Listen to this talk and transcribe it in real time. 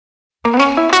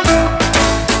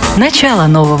Начало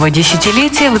нового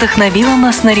десятилетия вдохновило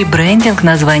нас на ребрендинг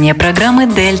названия программы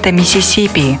 «Дельта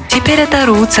Миссисипи». Теперь это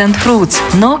Roots and Fruits,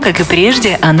 но, как и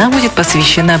прежде, она будет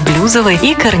посвящена блюзовой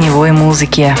и корневой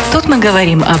музыке. Тут мы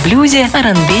говорим о блюзе,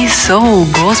 R&B, соул,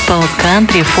 госпел,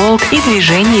 кантри, фолк и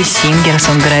движении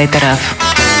сингер-сонграйтеров.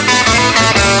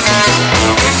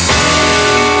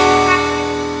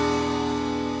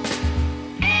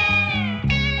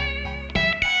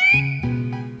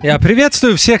 Я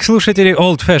приветствую всех слушателей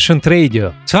Old Fashioned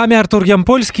Radio. С вами Артур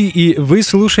Ямпольский, и вы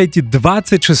слушаете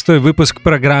 26-й выпуск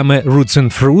программы Roots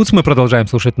and Fruits. Мы продолжаем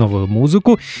слушать новую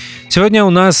музыку. Сегодня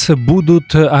у нас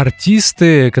будут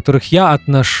артисты, которых я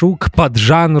отношу к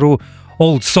поджанру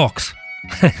Old Socks.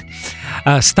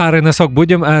 Старый носок.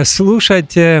 Будем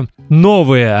слушать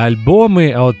новые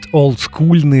альбомы от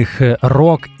олдскульных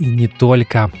рок и не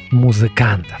только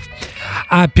музыкантов.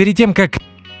 А перед тем, как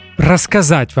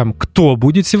рассказать вам, кто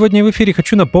будет сегодня в эфире,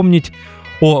 хочу напомнить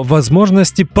о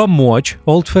возможности помочь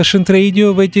Old Fashioned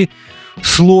Radio в эти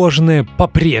сложные,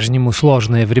 по-прежнему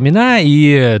сложные времена,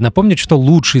 и напомнить, что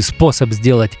лучший способ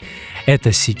сделать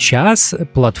это сейчас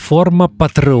 — платформа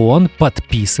Patreon.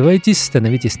 Подписывайтесь,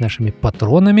 становитесь нашими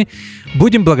патронами.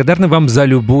 Будем благодарны вам за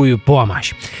любую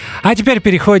помощь. А теперь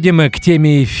переходим к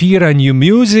теме эфира New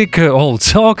Music, Old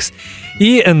Socks.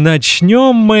 И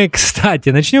начнем мы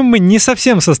не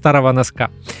совсем со старого носка.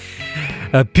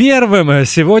 Первым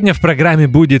сегодня в программе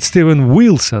будет Стивен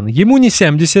Уилсон. Ему не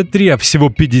 73, а всего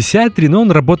 53, но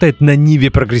он работает на ниве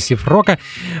прогрессив-рока,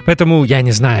 поэтому, я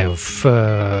не знаю,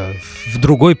 в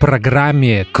другой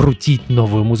программе крутить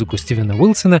новую музыку Стивена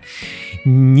Уилсона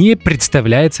не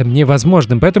представляется мне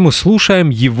возможным, поэтому слушаем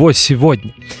его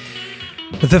сегодня.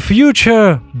 The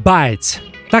Future Bites.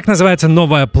 Так называется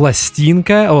новая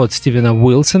пластинка от Стивена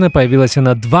Уилсона. Появилась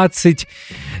она 29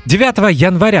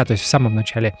 января, то есть в самом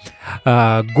начале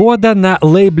года, на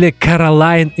лейбле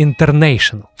Caroline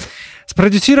International.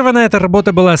 Спродюсирована эта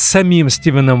работа была самим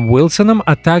Стивеном Уилсоном,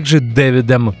 а также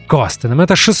Дэвидом Костеном.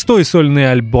 Это 6-й сольный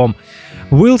альбом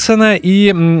Уилсона,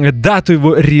 и дату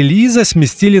его релиза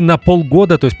сместили на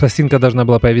полгода, то есть пластинка должна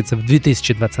была появиться в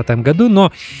 2020 году,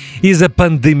 но из-за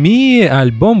пандемии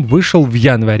альбом вышел в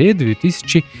январе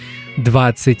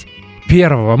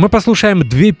 2021. Мы послушаем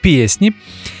 2 песни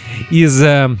из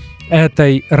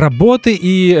этой работы,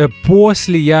 и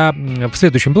после в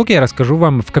следующем блоке я расскажу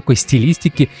вам, в какой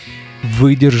стилистике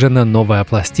выдержана новая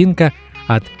пластинка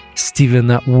от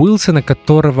Стивена Уилсона,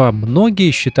 которого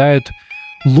многие считают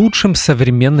лучшим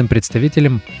современным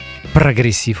представителем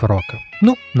прогрессив-рока.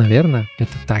 Ну, наверное,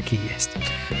 это так и есть.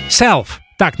 Self,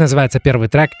 так называется первый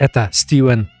трек, это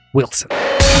Стивен Уилсон.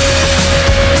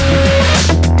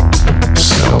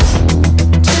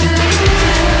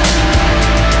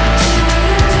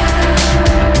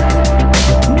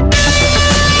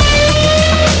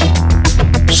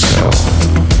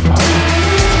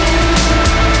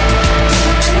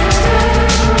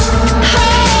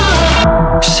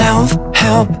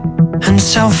 Self-help and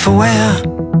self-aware,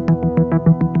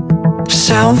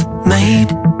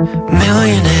 self-made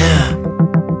millionaire.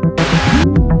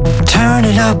 Turn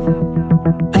it up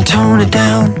and tone it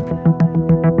down.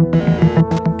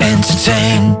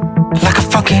 Entertain like a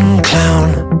fucking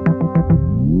clown.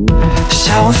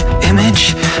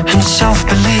 Self-image and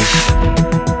self-belief.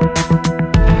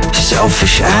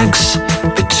 Selfish acts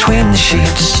between the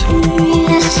sheets.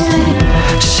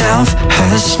 Self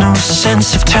has no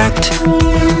sense of tact.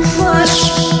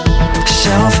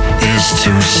 Self is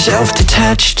too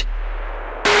self-detached.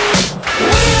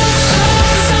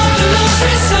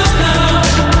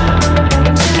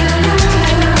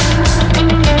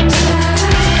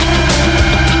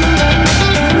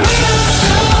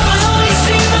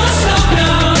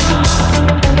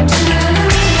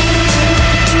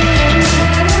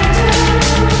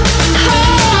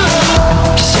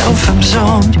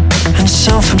 Self-absorbed and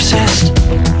self-obsessed.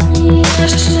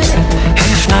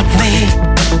 If not me,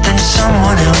 then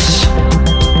someone else.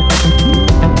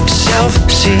 Self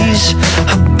sees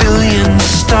a billion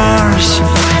stars,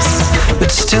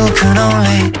 but still can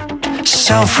only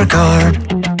self-regard.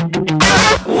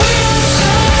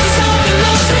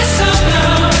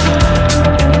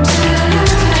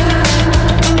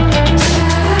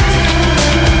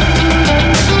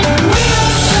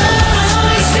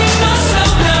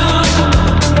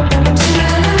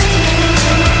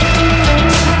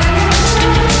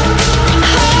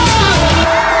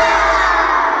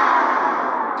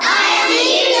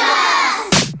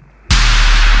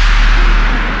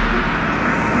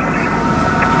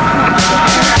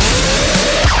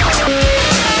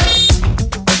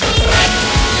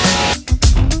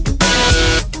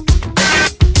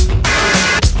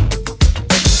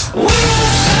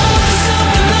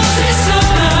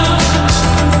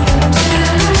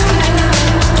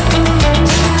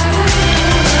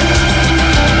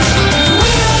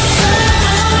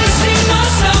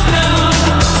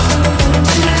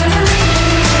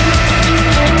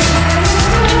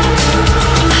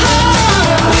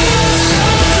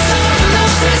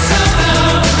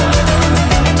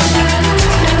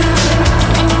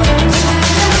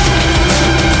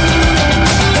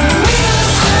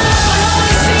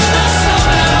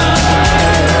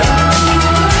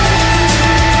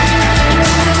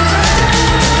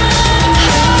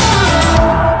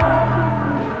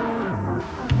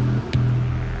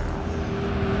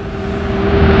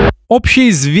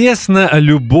 Общеизвестна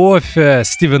любовь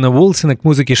Стивена Уилсона к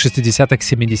музыке 60-х,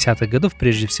 70-х годов,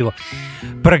 прежде всего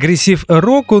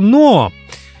прогрессив-року, но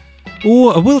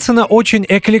у Уилсона очень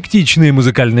эклектичные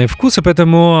музыкальные вкусы,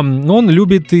 поэтому он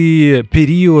любит и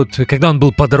период, когда он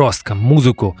был подростком,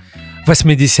 музыку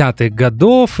 80-х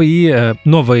годов, и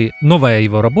новая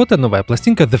его работа, новая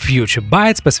пластинка The Future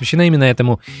Bites посвящена именно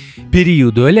этому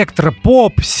периоду.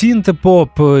 Электропоп,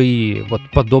 синтепоп и вот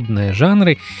подобные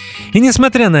жанры. И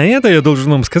несмотря на это, я должен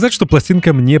вам сказать, что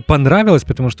пластинка мне понравилась,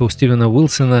 потому что у Стивена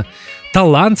Уилсона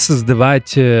талант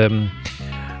создавать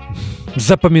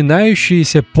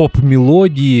запоминающиеся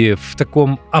поп-мелодии в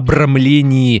таком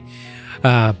обрамлении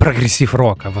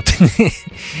прогрессив-рока. Вот.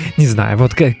 Не знаю,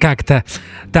 вот как-то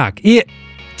так. И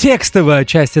текстовая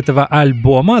часть этого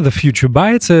альбома The Future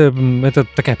Bites — это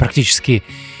такая практически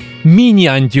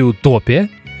мини-антиутопия.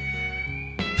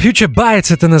 Future Bites —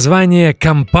 это название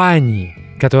компании,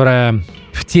 которая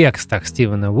в текстах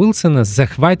Стивена Уилсона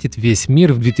захватит весь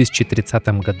мир в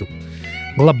 2030 году.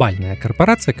 Глобальная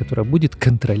корпорация, которая будет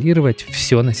контролировать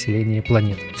все население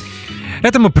планеты.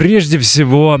 Этому прежде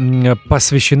всего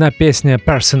посвящена песня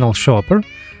Personal Shopper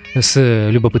с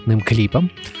любопытным клипом.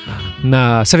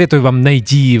 Советую вам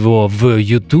найти его в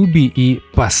Ютубе и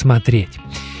посмотреть.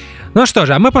 Ну что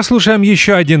же, а мы послушаем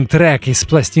еще один трек из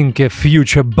пластинки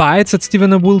Future Bites от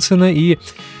Стивена Уилсона, и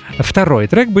второй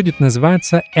трек будет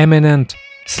называться Eminent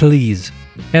Sleaze.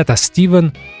 Это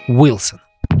Стивен Уилсон.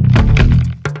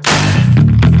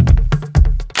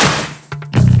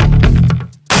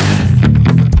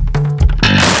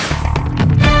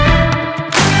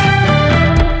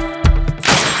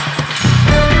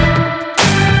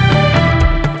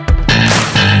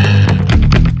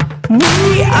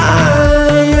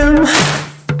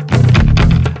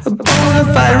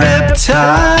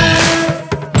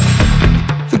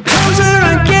 The closer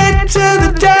I get to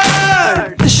the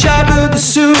door, the sharper the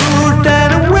suit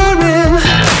that I'm wearing.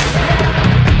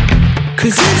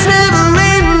 'Cause it's never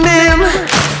ending.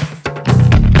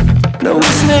 No,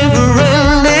 it's never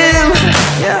ending.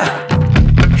 Yeah,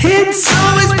 it's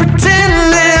always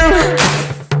pretending.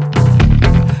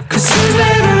 'Cause it's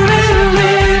never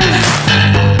ending.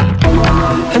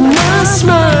 And my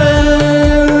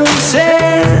smile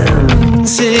says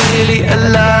silly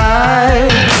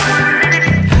alive.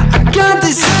 I got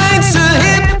this thing to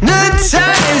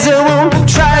hypnotize. I won't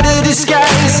try to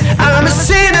disguise I'm a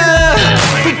sinner,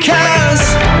 because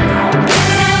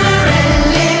it's never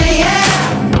ending, yeah.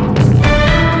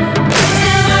 It's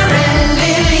never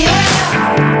ending, yeah.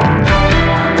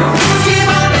 The rules keep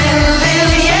on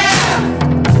ending, yeah.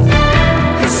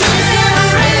 It's never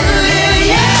ending,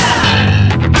 yeah.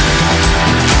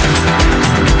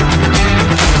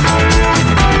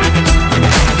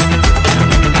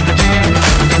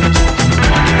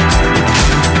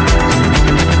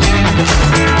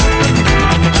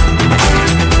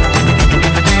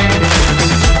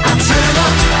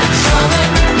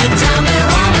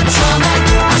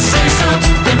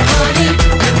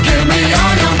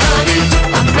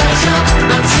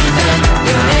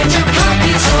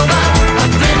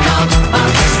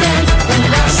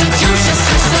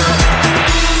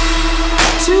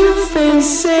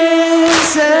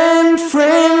 Faces and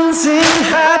friends in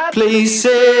high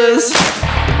places.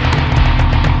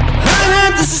 I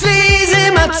had the sleaze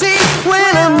in my teeth.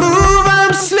 When I move,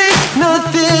 I'm slick.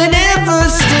 Nothing ever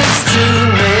sticks to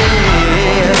me.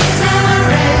 It's never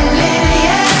ending,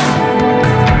 yeah.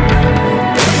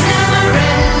 It's never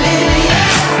ending,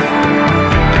 yeah.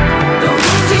 The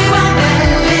rules keep on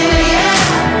bending, yeah.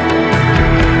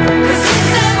 'Cause it's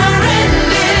never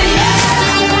ending, yeah.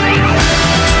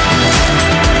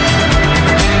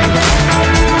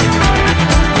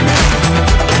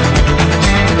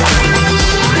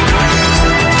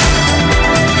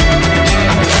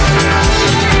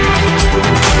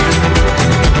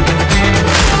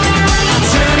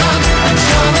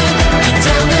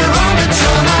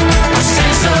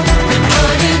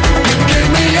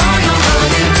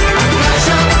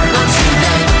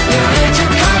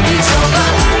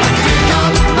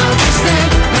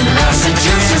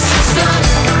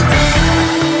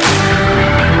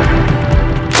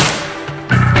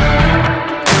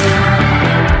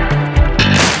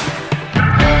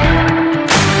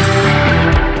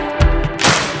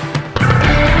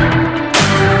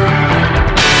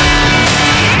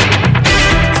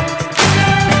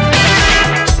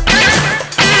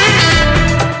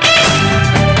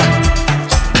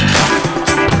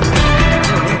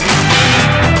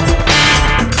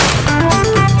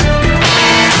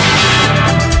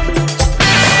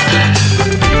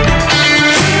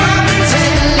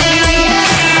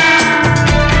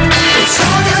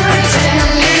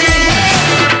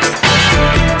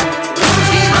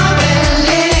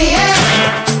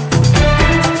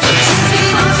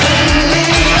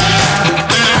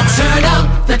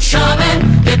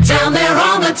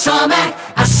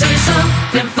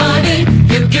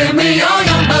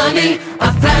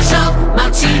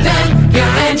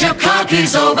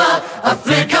 party's over. I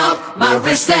flick off my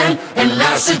wristband and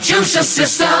life's a juicer,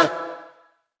 sister.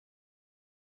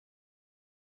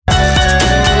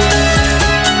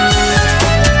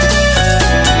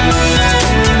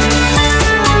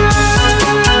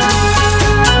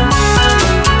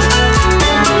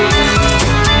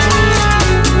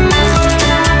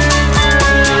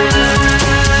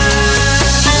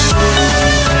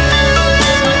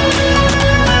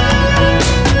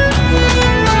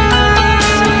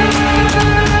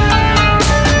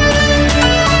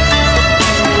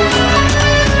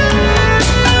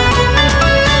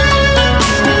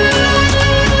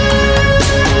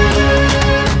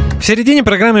 В середине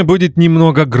программы будет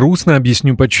немного грустно,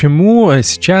 объясню почему.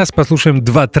 Сейчас послушаем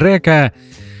два трека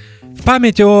в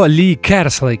память о Ли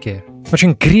Керслейке,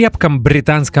 очень крепком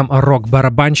британском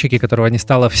рок-барабанщике, которого не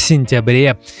стало в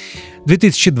сентябре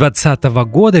 2020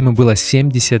 года, ему было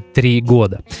 73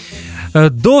 года.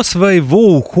 До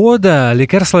своего ухода Ли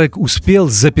Керслейк успел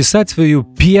записать свою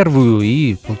первую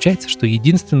и, получается, что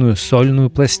единственную сольную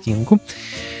пластинку.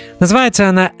 Называется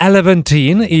она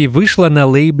Eleventeen и вышла на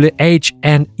лейбле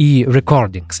HNE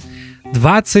Recordings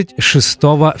 26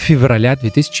 февраля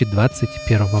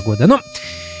 2021 года. Но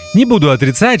не буду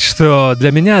отрицать, что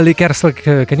для меня Ли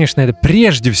Керслейк, конечно, это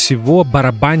прежде всего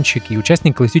барабанщик и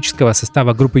участник классического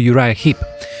состава группы Uriah Heep.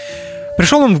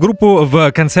 Пришел он в группу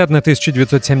в концерт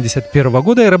 1971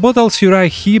 года и работал с Uriah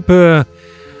Heep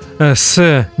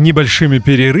с небольшими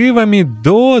перерывами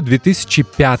до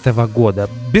 2005 года.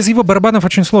 Без его барабанов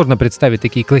очень сложно представить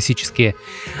такие классические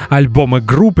альбомы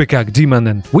группы, как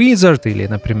Demon and Wizard или,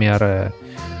 например,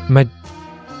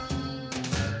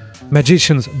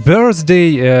 Magician's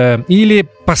Birthday, или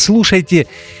послушайте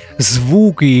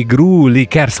звук и игру Ли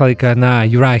Керслейка на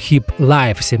Uriah Heep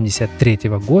Live 1973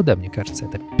 года. Мне кажется,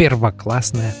 это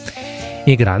первоклассная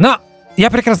игра. Но я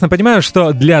прекрасно понимаю,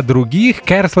 что для других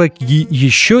Керслейк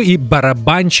еще и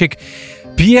барабанщик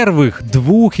первых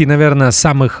двух и, наверное,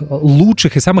 самых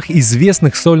лучших и самых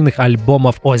известных сольных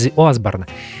альбомов Оззи Осборна,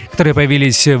 которые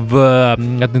появились в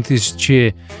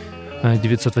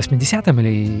 1980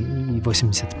 или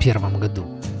 81 году.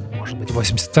 Может быть, в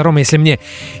 82-м, если мне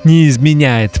не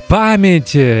изменяет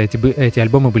память. Эти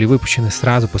альбомы были выпущены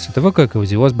сразу после того, как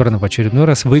Оззи Осборна в очередной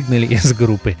раз выгнали из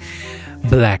группы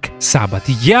Black Sabbath.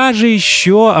 Я же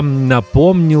еще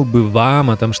напомнил бы вам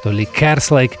о том, что Ли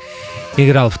Керслейк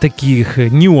играл в таких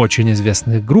не очень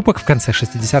известных группах в конце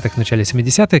 60-х, начале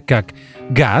 70-х, как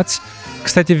Guts,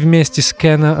 кстати, вместе с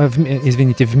Кеном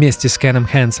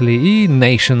Хенсли, и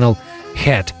National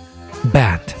Head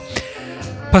Band.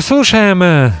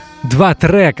 Послушаем два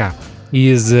трека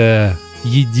из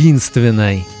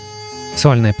единственной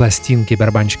сольной пластинки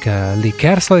барабанщика Ли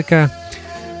Керслейка.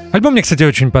 Альбом мне, кстати,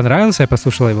 очень понравился, я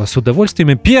послушал его с удовольствием.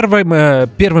 И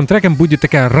первым треком будет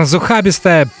такая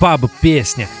разухабистая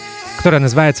паб-песня, которая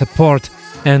называется Port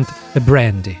and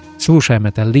Brandy. Слушаем,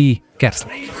 это Ли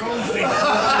Керслейк.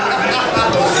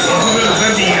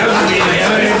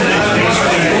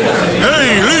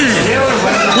 Hey, Lee,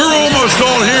 we're almost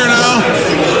all here now.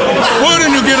 Why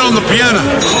don't you get on the piano?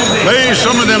 Play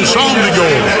some of them songs of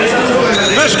yours.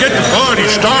 Let's get the party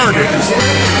started.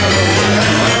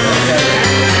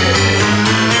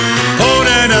 Port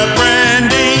and a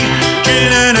brandy,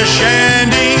 gin and a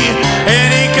shandy,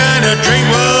 any kind of drink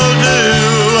will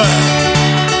do.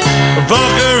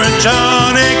 Vodka and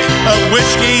tonic, a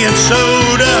whiskey and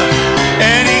soda,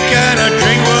 any kind of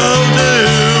drink will do.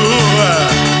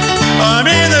 I'm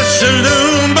in the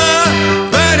saloon bar,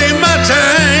 biding my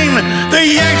time. The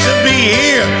Yanks will be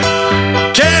here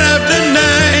 10 after 9.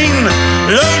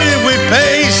 Loaded with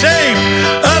pay safe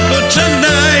up for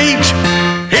tonight.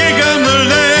 Here come the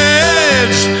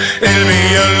lads. It'll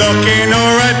be a looking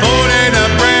alright. Port and a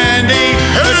brandy,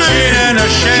 a gin and a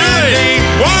shandy.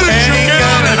 Why don't you get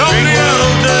on and help me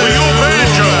out with your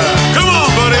banjo? Come on,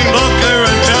 buddy. Vodka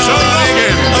and tonic,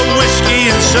 a whiskey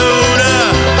and soda.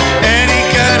 Any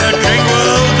kind of drink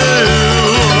will do.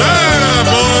 There,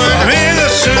 boy. I'm in the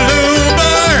saloon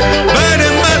bar,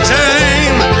 biding my time.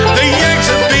 The Yanks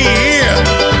will be here.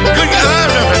 Good out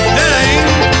of a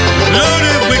dime.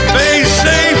 Loaded with pay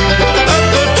safe up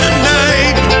for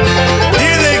tonight.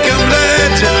 Here they come,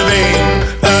 lads, it'll be a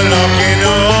looking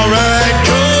alright.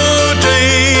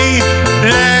 Geordie,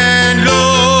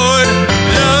 landlord,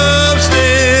 loves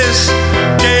this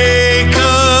day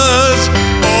 'cause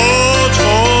all's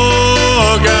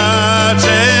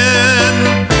forgotten.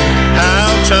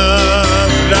 How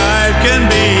tough life can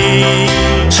be.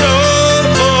 So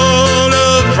full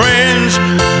of friends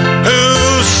who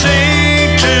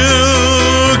sing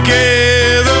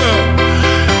together.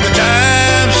 The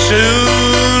time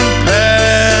soon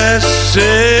passes.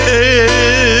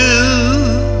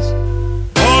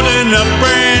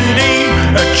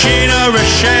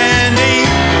 shandy,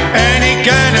 any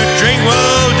kind of drink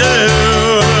will do.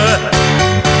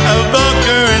 A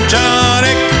vodka and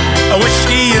tonic, a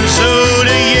whiskey and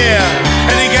soda, yeah,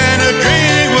 any kind of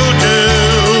drink will do.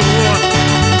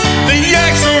 The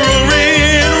yaks are all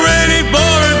in, ready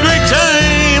for a great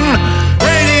time,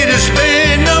 ready to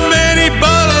spend a many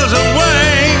bottles of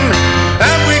wine.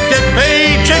 And with the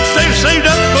paychecks they've saved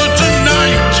up for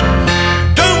tonight,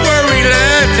 don't worry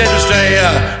lads, it'll stay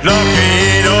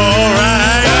looking alright.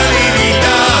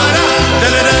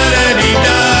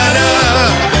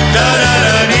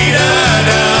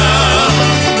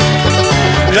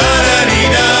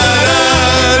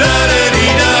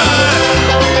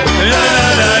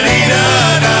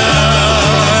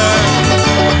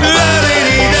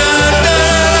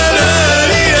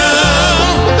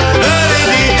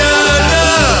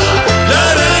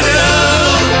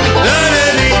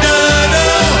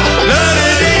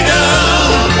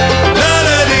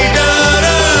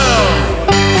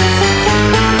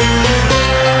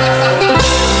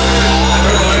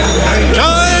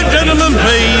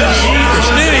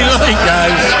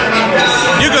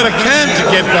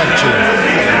 Get back to it.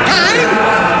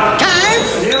 Time?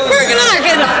 Where can I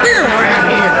get a beer around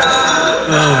here?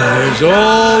 Oh, there's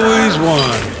always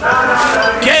one.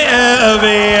 Get out of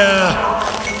here.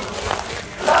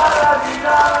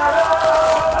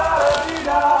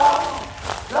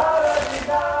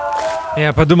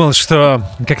 Я подумал, что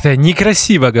как-то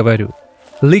некрасиво говорю.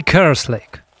 Liquors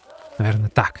Lake. Наверное,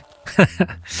 так.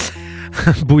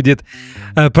 Будет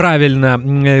правильно.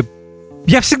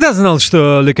 Я всегда знал,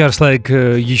 что Liquors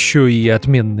Lake еще и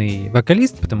отменный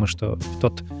вокалист, потому что в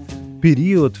тот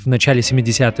период, в начале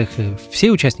 70-х, все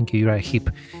участники Uriah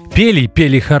Heep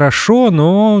пели хорошо,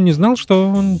 но не знал, что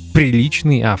он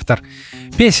приличный автор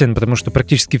песен, потому что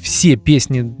практически все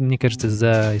песни, мне кажется,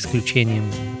 за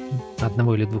исключением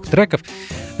одного или двух треков,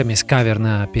 там есть кавер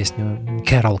на песню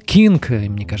Carole King,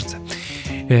 мне кажется,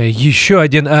 еще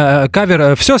один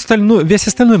кавер, весь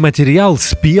остальной материал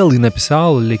спел и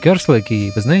написал Ли Керслейк,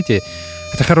 и вы знаете,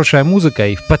 это хорошая музыка,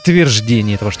 и в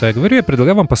подтверждение того, что я говорю, я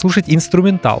предлагаю вам послушать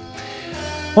инструментал.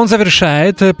 Он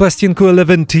завершает пластинку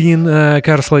Levantine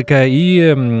Керслейка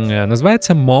и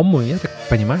называется «Mom». Я так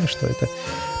понимаю, что это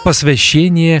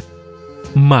посвящение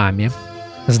маме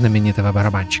знаменитого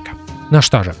барабанщика. Ну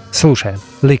что же, слушаем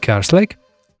Ли Керслейк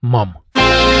 «Mom».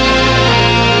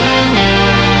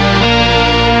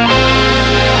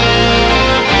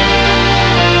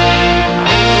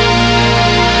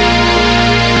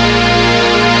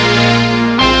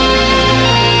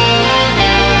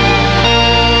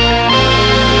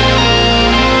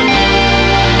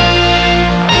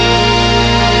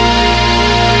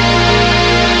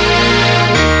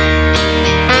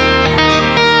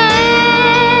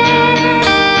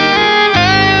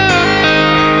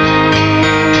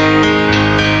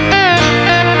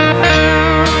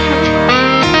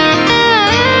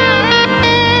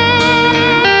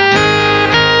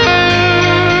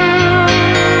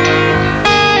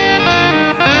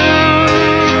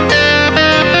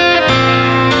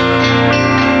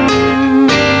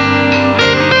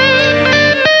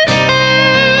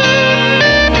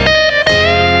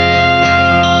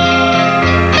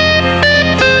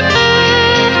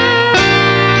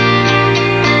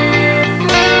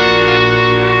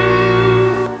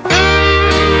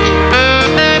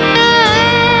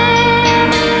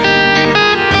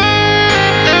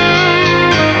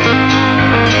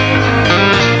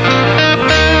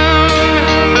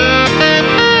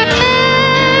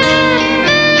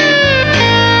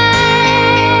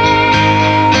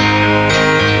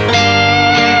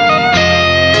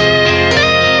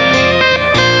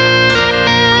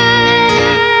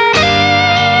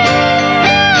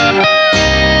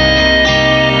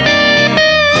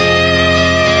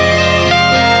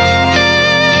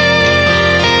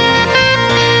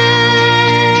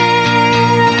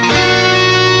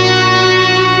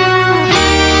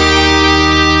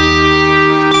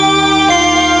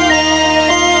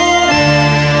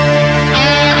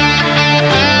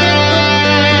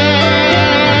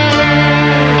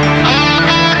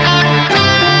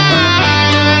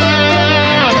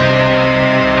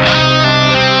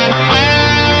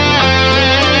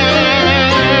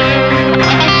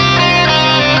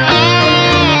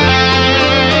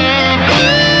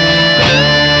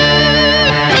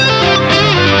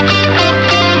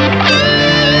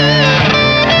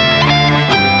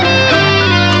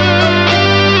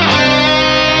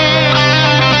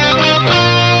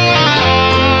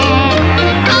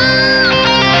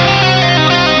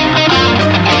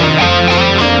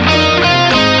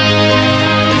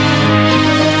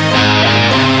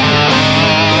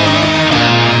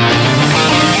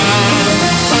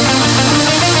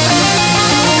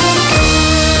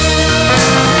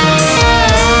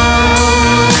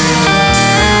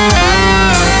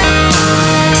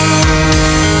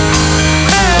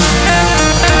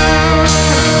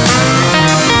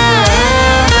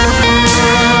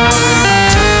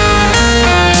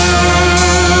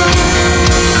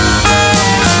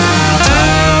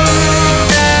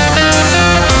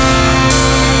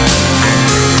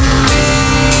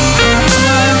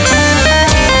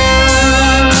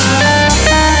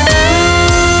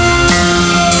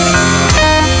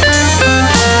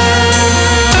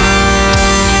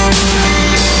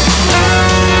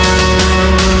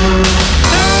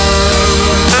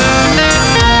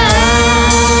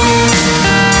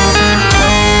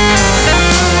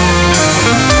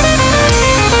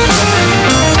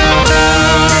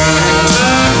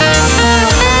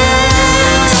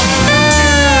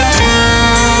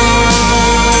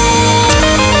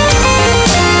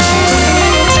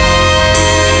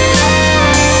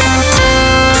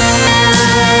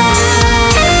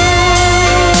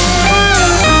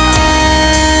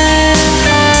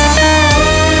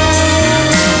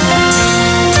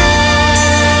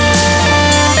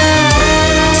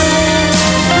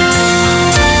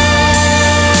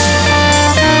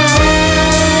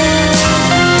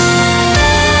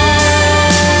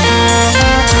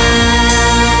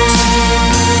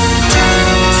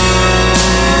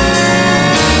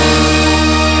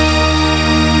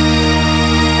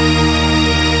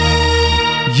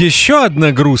 еще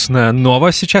одна грустная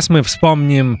новость. Сейчас мы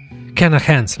вспомним Кена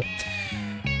Хенсли.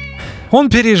 Он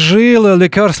пережил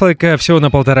Lickers всего на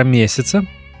 1,5 месяца.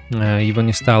 Его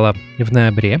не стало в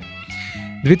ноябре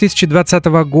 2020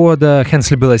 года.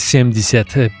 Хенсли было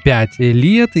 75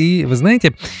 лет. И вы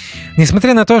знаете,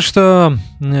 несмотря на то, что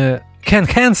Кен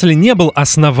Хенсли не был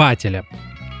основателем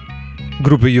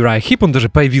группы Uriah Heep, он даже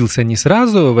появился не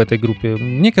сразу в этой группе.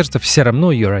 Мне кажется, все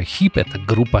равно Uriah Heep — это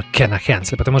группа Кена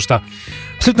Хенсли, потому что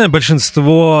абсолютное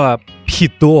большинство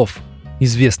хитов,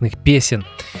 известных песен,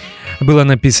 было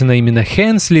написано именно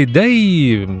Хенсли, да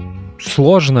и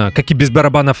сложно, как и без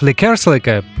барабанов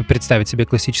Lickers, представить себе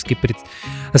классический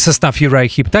состав Uriah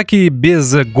Heep, так и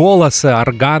без голоса,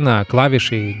 органа,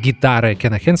 клавиши, гитары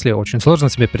Кена Хенсли очень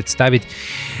сложно себе представить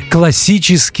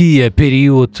классический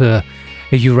период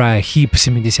Uriah Heep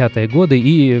 70-е годы.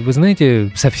 И, вы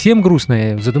знаете, совсем грустно.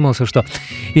 Я задумался, что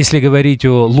если говорить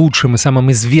о лучшем и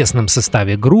самом известном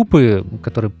составе группы,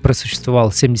 который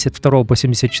просуществовал с 72 по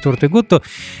 74 год, то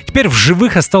теперь в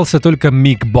живых остался только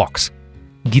Мик Бокс,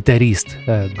 гитарист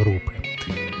группы.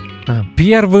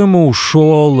 Первым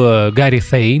ушел Гарри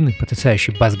Тейн,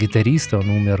 потрясающий бас-гитарист. Он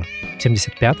умер в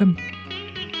 75-м.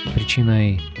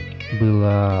 Причиной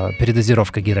была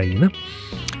передозировка героина.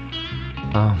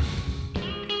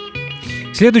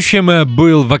 Следующим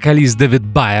был вокалист Дэвид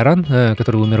Байрон,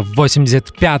 который умер в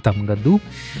 85 году.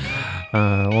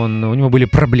 У него были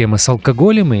проблемы с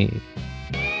алкоголем, и,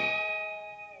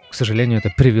 к сожалению,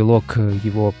 это привело к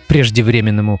его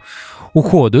преждевременному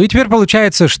уходу. И теперь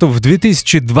получается, что в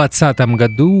 2020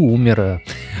 году умер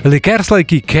Lickers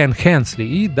и Кен Хенсли.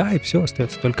 И да, и все,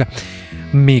 остается только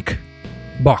Мик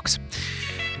Бокс.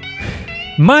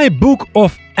 My Book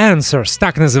of Answers,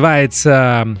 так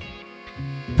называется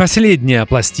последняя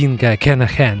пластинка Кена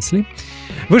Хенсли.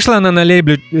 Вышла она на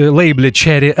лейбле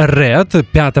Cherry Red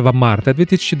 5 марта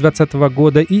 2020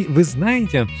 года. И вы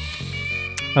знаете,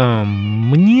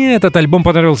 мне этот альбом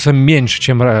понравился меньше,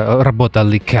 чем работа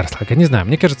Lickers. Я не знаю,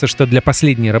 мне кажется, что для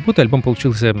последней работы альбом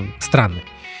получился странным.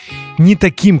 Не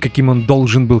таким, каким он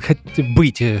должен был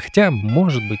быть. Хотя,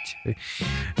 может быть,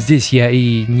 здесь я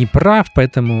и не прав,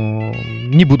 поэтому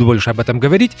не буду больше об этом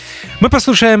говорить. Мы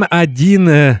послушаем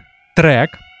один трек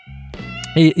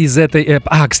из этой...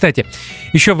 кстати,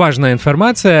 еще важная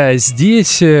информация.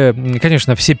 Здесь,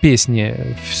 конечно, все песни,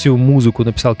 всю музыку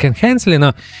написал Кен Хенсли,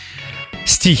 но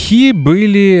стихи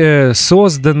были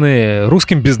созданы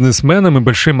русским бизнесменом и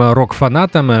большим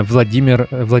рок-фанатом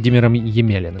Владимиром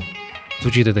Емелиным.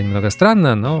 Звучит это немного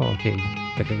странно, но окей,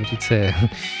 как говорится,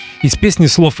 из песни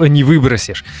слов не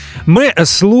выбросишь. Мы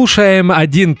слушаем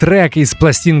один трек из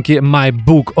пластинки My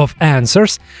Book of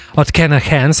Answers от Кена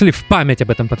Хенсли в память об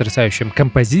этом потрясающем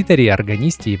композиторе,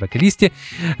 органисте и вокалисте.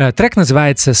 Трек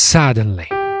называется Suddenly.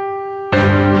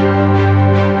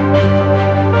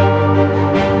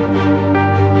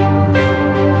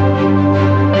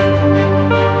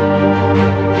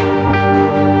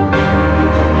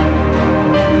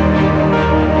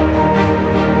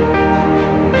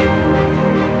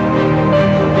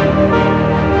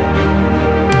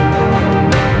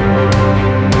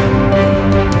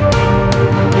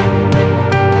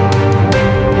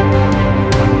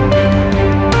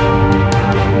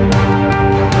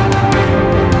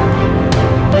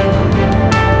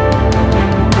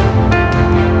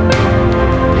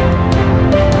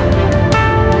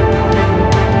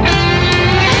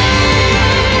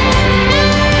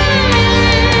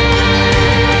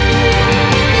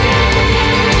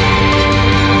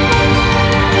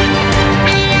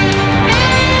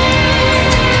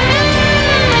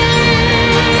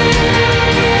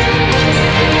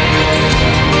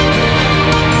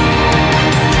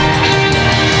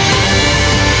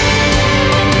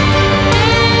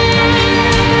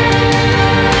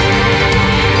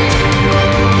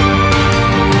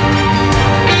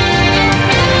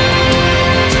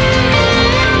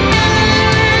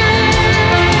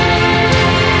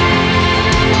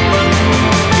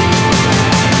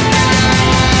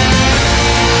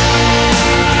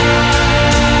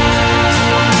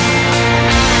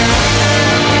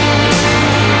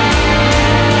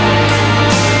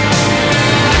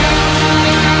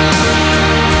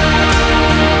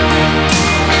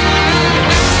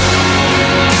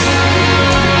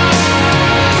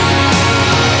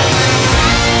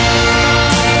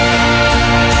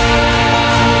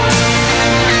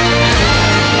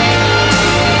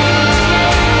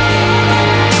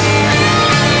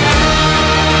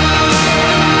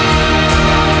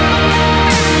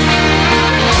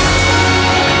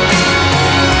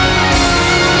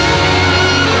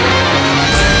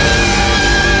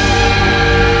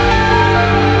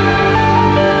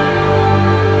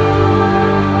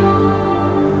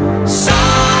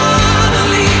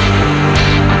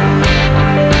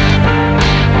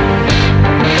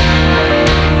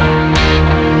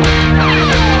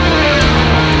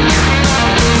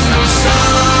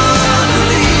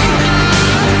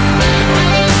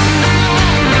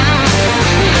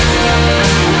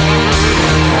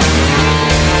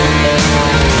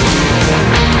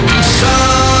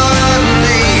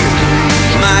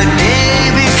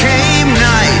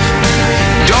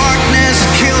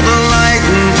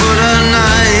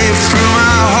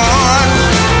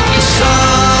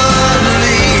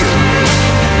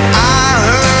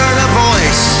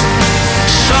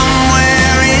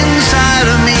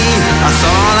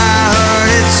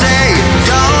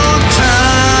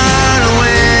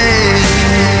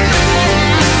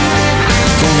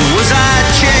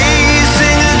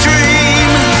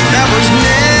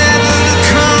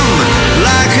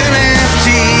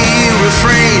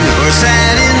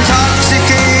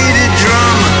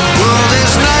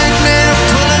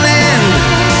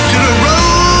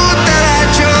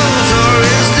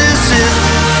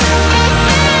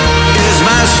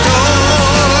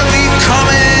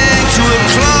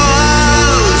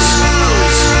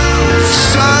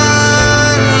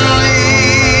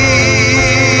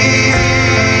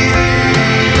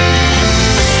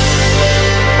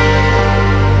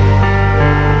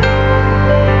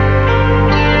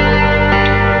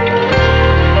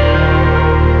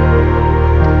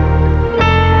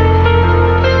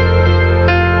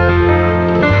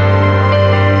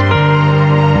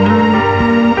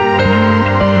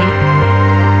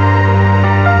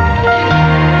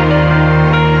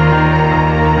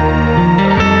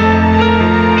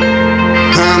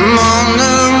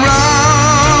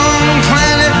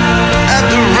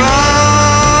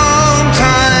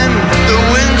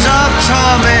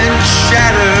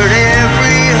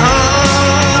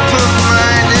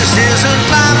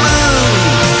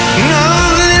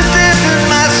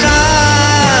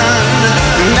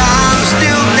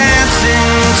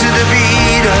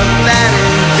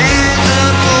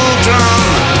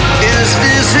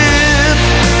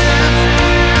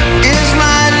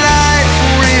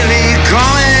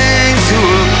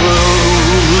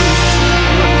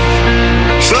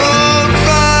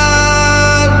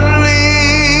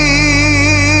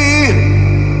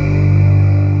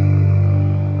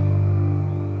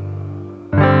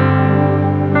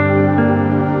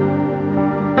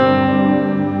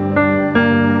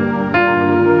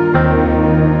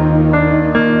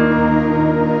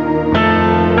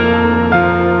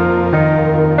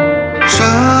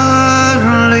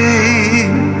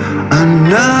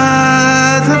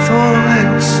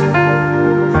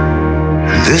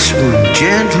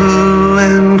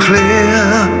 come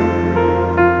clear.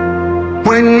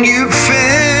 When you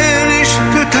finish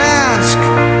the task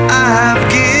I've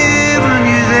given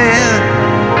you there,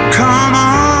 come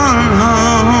on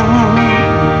home.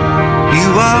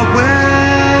 You are welcome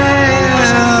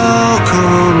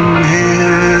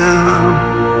here.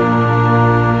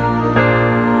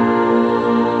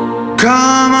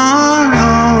 Come on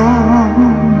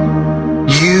home.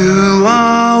 You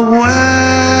are welcome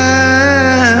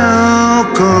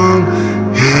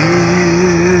here.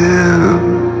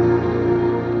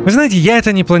 Вы знаете, я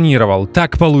это не планировал.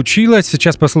 Так получилось.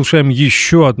 Сейчас послушаем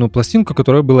еще одну пластинку,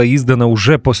 которая была издана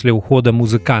уже после ухода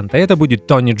музыканта. Это будет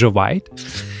Тони Джо Уайт.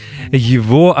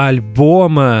 Его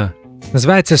альбом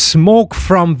называется «Smoke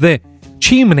from the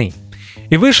Chimney».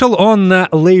 И вышел он на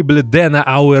лейбле Дэна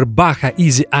Ауэрбаха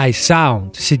Easy Eye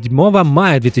Sound 7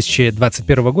 мая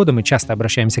 2021 года. Мы часто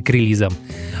обращаемся к релизам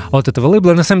от этого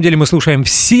лейбла. На самом деле мы слушаем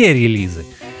все релизы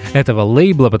этого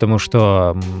лейбла, потому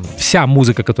что вся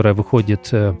музыка, которая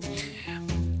выходит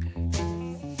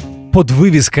под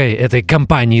вывеской этой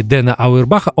компании Дэна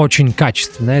Ауэрбаха, очень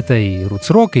качественная. Это и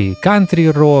рутс-рок, и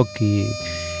кантри-рок, и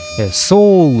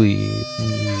соул, и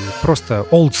просто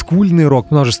олдскульный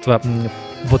рок, множество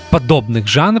вот подобных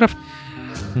жанров.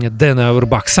 Дэн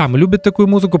Ауэрбах сам любит такую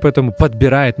музыку, поэтому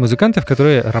подбирает музыкантов,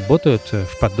 которые работают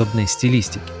в подобной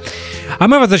стилистике. А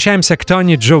мы возвращаемся к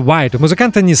Тони Джо Уайту.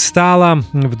 Музыканта не стало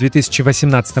в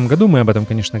 2018 году, мы об этом,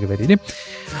 конечно, говорили.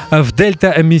 В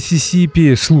Дельта,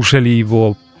 Миссисипи слушали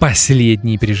его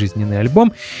последний прижизненный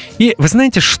альбом. И вы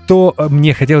знаете, что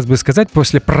мне хотелось бы сказать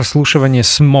после прослушивания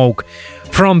 «Smoke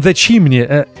from the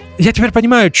Chimney»? Я теперь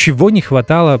понимаю, чего не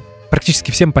хватало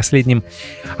практически всем последним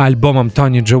альбомам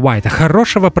Тони Джо Уайта.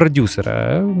 Хорошего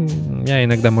продюсера. Я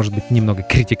иногда, может быть, немного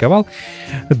критиковал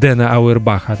Дэна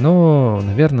Ауэрбаха, но,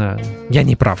 наверное, я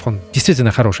не прав. Он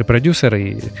действительно хороший продюсер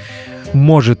и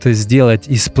может сделать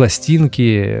из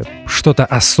пластинки что-то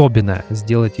особенное,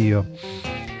 сделать ее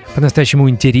по-настоящему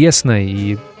интересной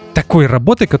и такой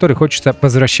работой, к которой хочется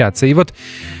возвращаться. И вот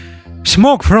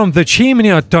 «Smoke from the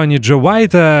Chimney» от Тони Джо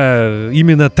Уайта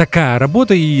именно такая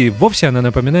работа, и вовсе она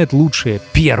напоминает лучшие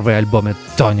первые альбомы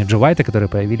Тони Джо Уайта, которые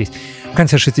появились в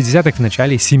конце 60-х, в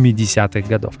начале 70-х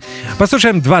годов.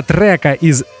 Послушаем два трека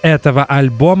из этого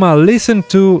альбома. «Listen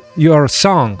to Your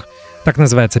Song». Так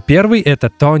называется первый, это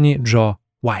Тони Джо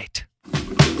Уайт.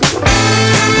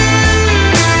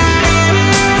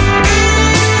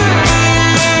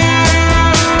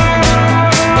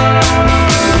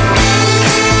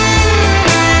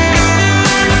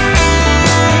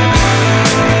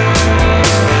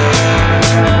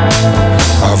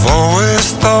 I've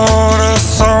always thought a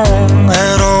song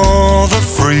had all the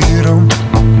freedom.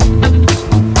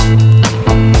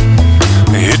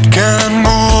 It can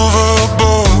move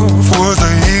above where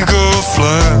the eagle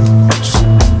flies.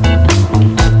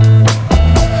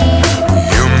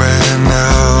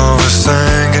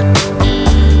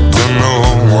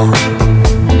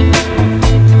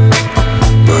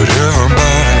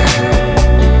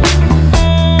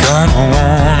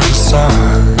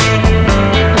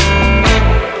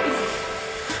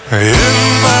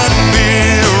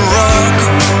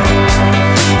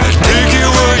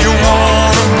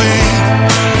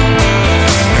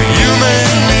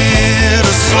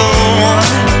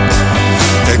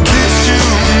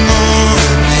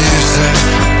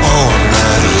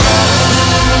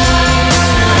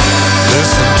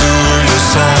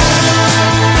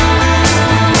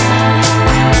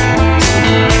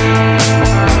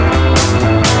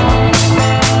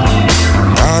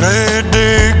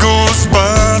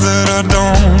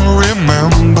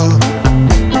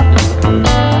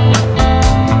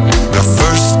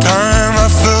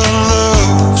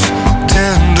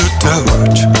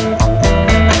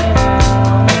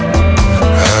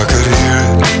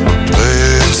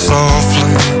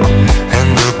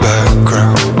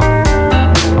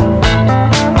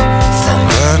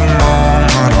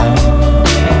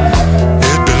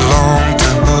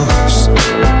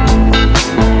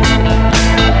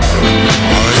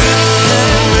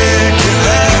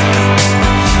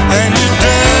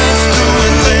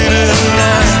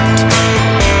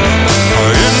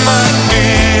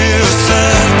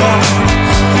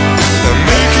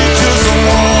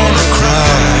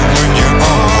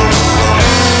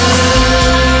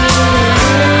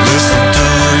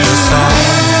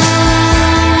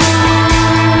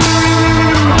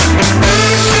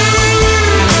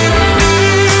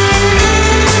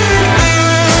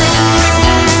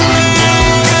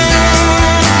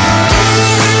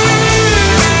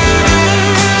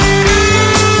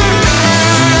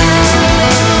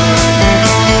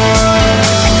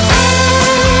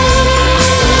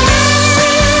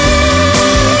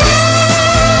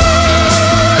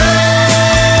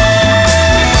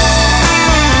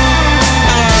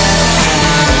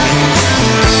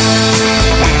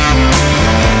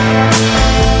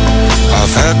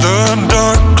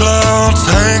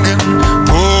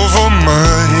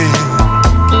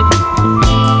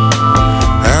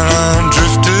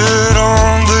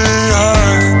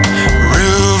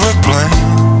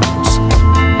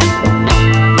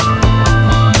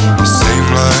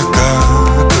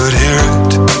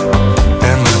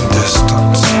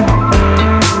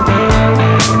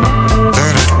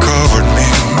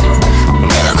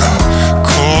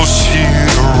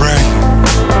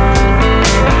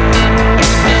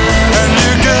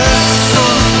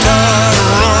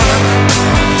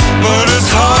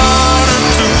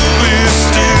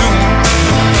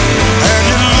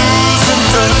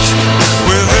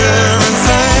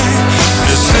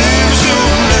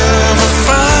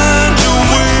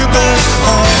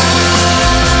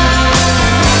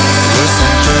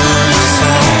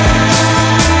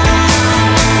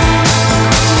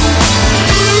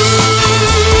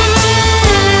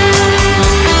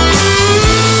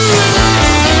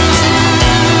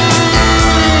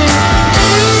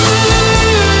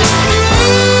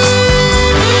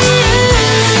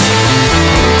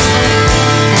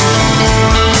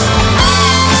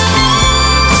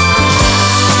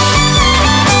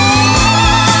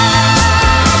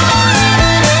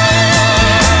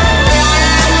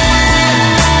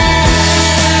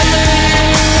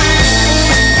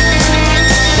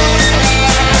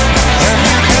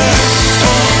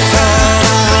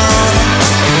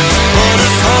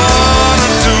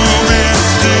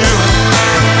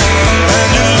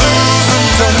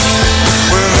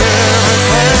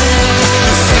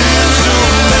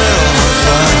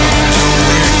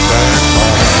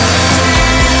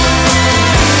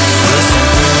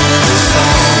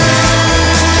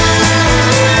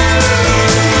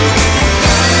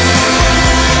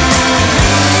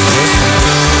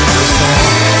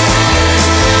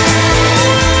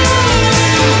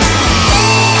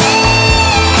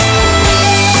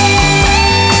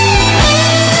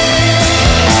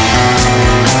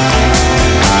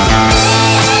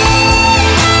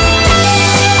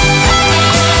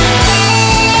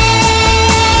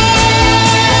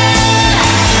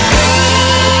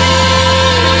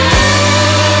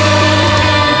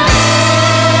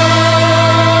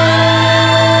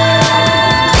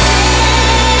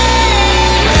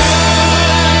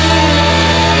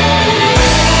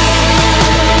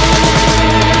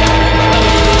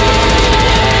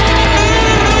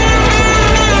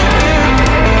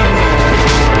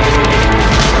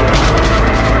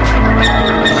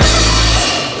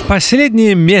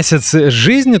 Последние месяцы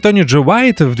жизни Тони Джо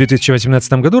Уайт в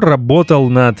 2018 году работал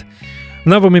над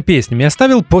новыми песнями и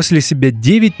оставил после себя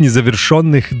 9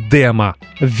 незавершенных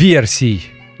демо-версий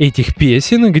этих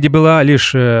песен, где была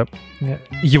лишь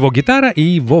его гитара и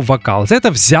его вокал. За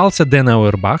это взялся Дэн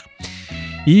Ауэрбах.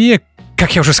 И,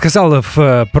 как я уже сказал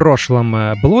в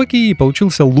прошлом блоге,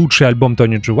 получился лучший альбом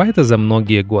Тони Джо Уайта за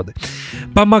многие годы.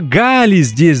 Помогали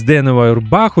здесь Дэну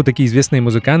Ауэрбаху такие известные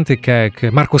музыканты, как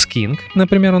Маркус Кинг,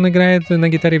 например, он играет на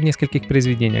гитаре в нескольких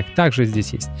произведениях. Также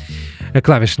здесь есть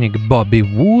клавишник Бобби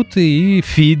Вуд и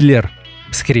фидлер,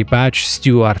 скрипач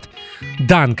Стюарт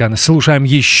Данкан. Слушаем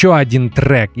еще один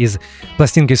трек из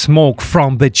пластинки Smoke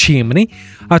from the Chimney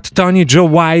от Тони Джо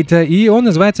Уайта, и он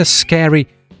называется Scary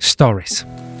Stories.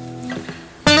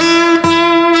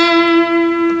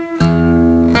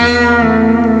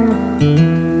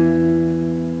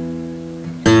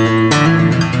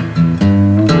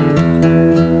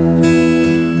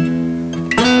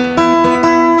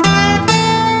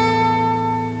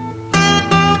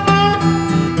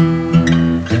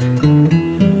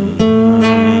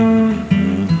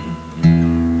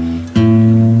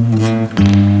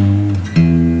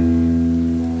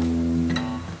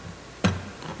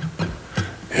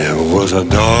 A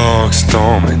dark,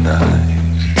 stormy night,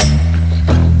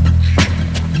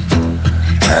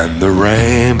 and the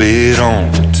rain beat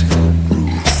on the tin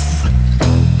roof.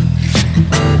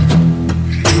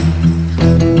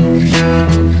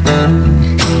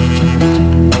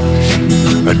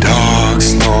 A dark,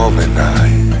 stormy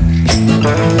night,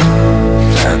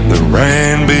 and the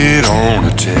rain beat on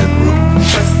the tin roof.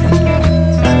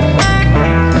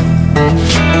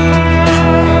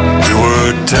 We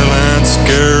were telling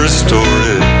scary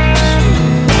stories,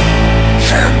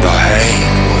 and the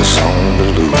hang was on the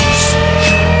loose.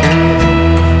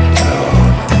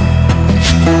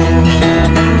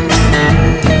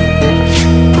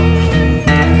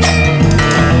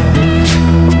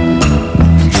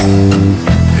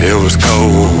 It was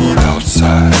cold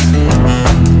outside.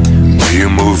 We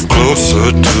moved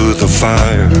closer to the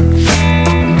fire.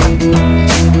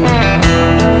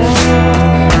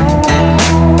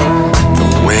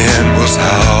 Was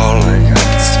howling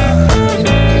outside.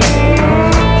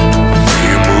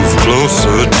 You moved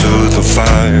closer to the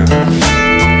fire,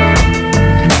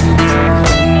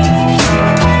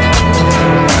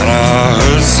 and I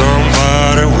heard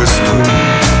somebody whisper,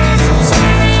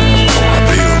 "Gonna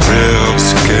be a real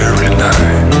scary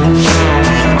night."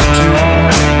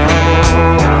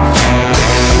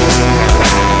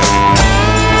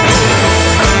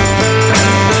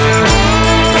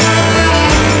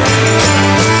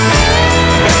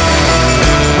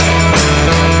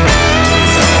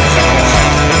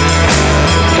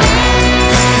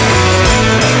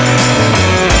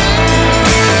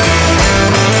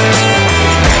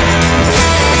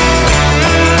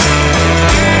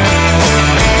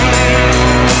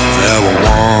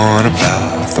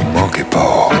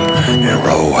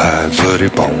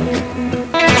 Bones.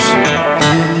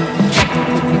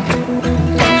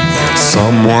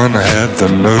 Someone had the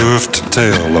nerve to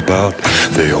tell about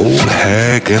the old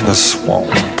hag in the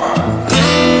swamp.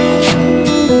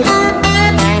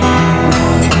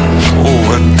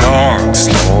 Oh, a dark,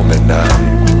 stormy night,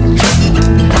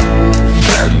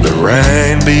 and the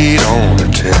rain beat on the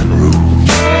tin roof.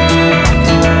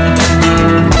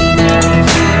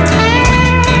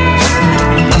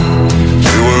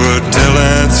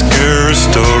 Scary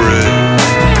stories,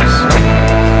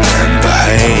 and the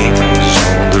hang's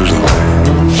on the loose.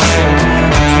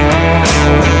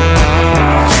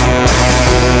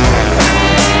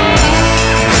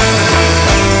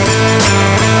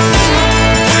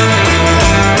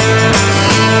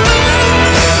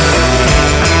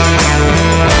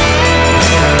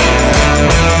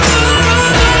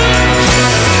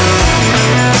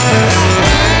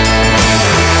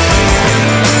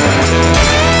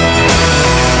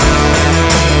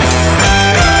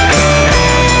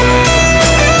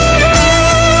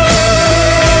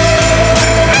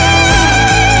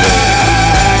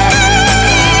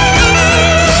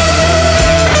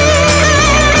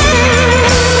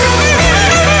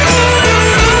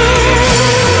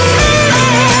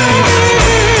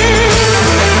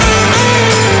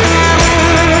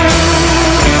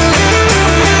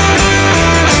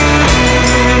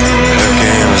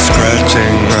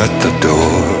 At the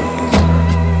door,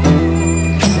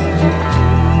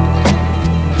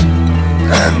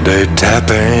 and a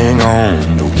tapping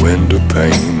on the window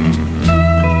pane.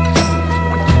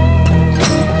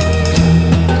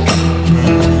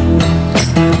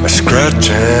 A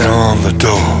scratching on the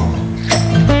door,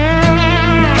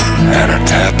 and a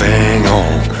tapping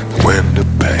on the window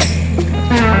pane.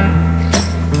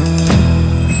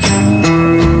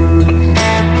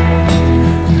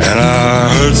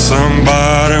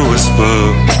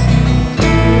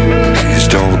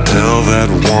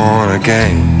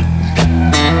 game.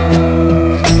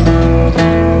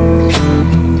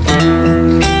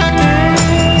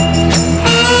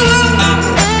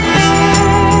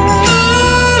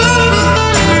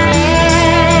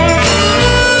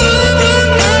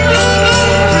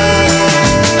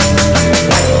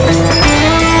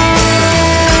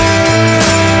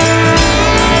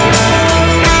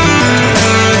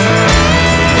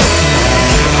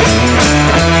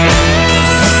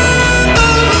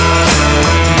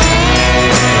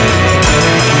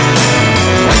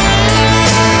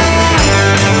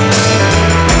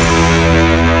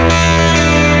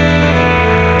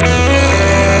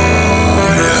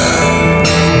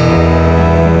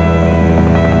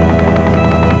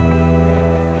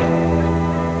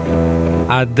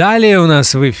 А далее у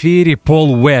нас в эфире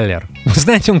Пол Уэллер.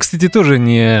 Знаете, он, кстати, тоже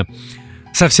не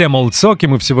совсем олдсок,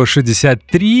 ему всего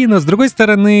 63, но, с другой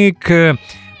стороны, к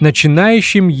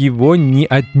начинающим его не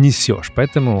отнесешь.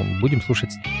 Поэтому будем слушать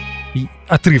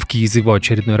отрывки из его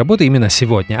очередной работы именно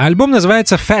сегодня. Альбом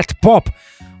называется Fat Pop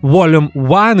Volume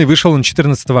 1, и вышел он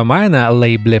 14 мая на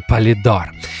лейбле Polydor.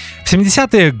 В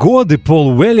 70-е годы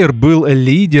Пол Уэллер был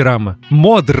лидером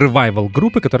мод-ревайвал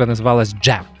группы, которая называлась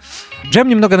Jam. Jam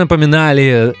немного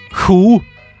напоминали Who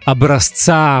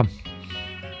образца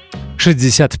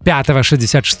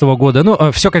 65-66 года.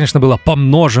 Ну, все, конечно, было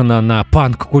помножено на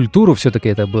панк-культуру. Все-таки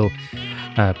это был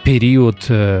период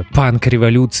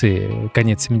панк-революции,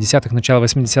 конец 70-х, начало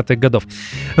 80-х годов.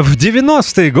 В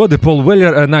 90-е годы Пол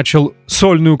Уэллер начал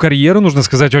сольную карьеру, нужно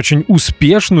сказать, очень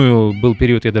успешную. Был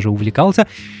период, я даже увлекался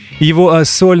его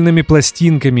сольными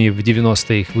пластинками. В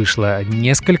 90-е их вышло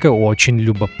несколько очень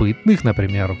любопытных,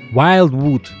 например,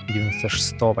 Wildwood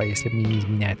 96-го, если мне не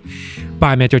изменяет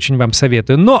память, очень вам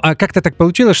советую. Но как-то так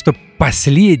получилось, что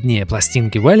последние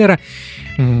пластинки Уэллера,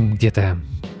 где-то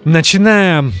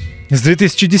начиная с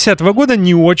 2010 года,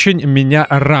 не очень меня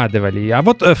радовали. А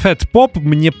вот Fat Pop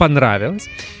мне понравилось.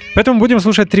 Поэтому будем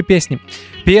слушать 3 песни.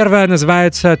 Первая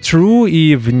называется True,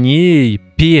 и в ней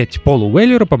петь Полу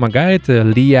Уэллеру помогает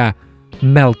Лия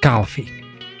Мелкалфи.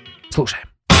 Слушаем.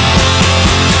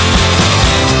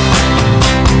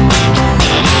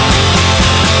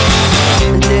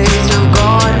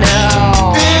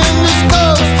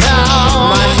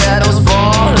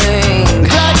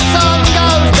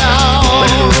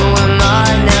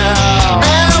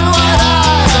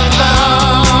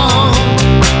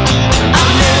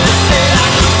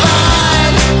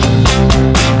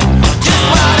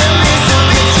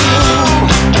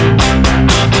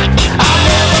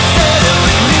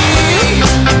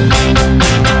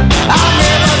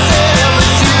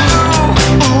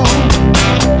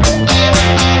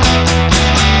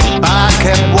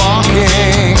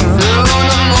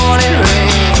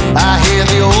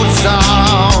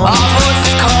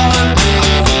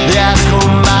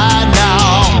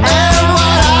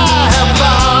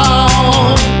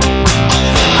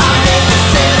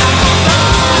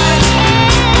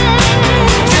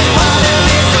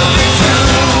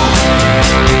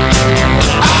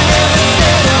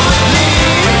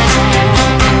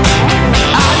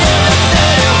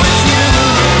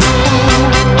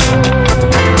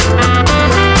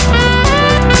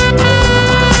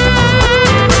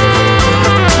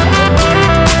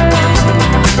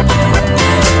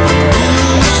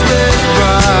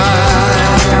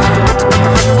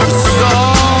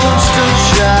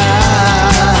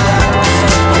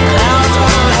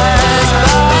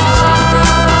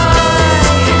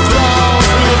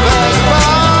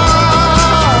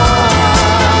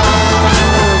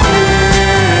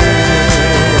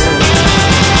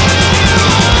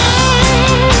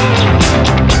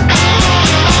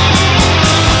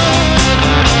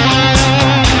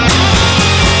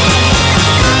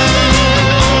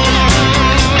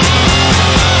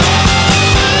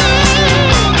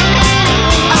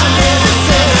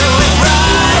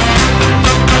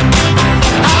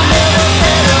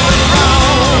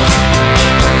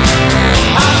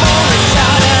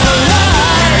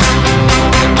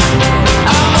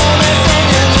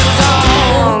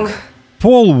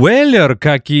 Пол Уэллер,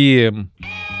 как и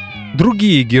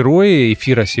другие герои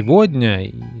эфира сегодня,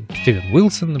 и Стивен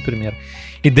Уилсон, например,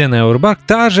 и Дэн Ауэрбах,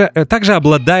 также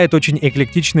обладает очень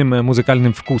эклектичным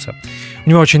музыкальным вкусом. У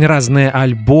него очень разные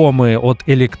альбомы, от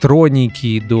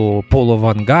электроники до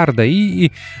полуавангарда,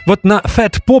 и вот на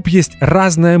Fat Pop есть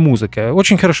разная музыка.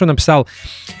 Очень хорошо написал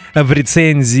в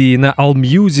рецензии на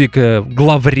AllMusic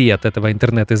главред этого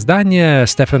интернет-издания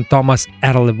Стефан Томас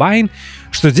Эрлевайн,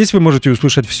 что здесь вы можете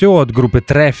услышать все от группы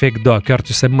Traffic до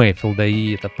Кертиса Мейфилда,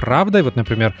 и это правда. И вот,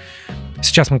 например,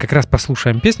 сейчас мы как раз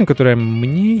послушаем песню, которая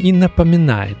мне и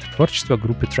напоминает творчество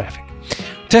группы Traffic.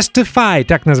 Testify,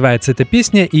 так называется эта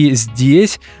песня, и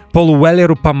здесь Полу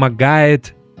Уэллеру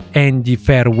помогает Энди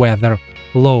Фэрвеатher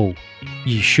Лоу,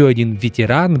 еще один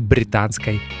ветеран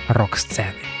британской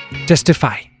рок-сцены.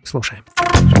 Testify. Слушаем.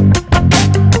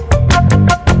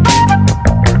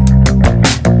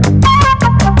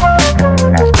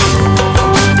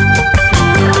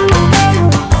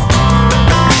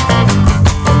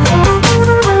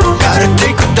 Gotta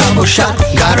take a double shot,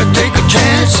 gotta take a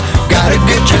chance, gotta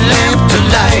get your lamp to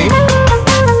light.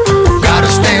 Gotta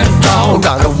stand tall,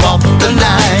 gotta walk the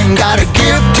line, gotta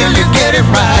give till you get it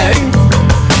right.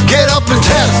 Get up and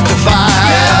testify.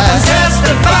 Get up and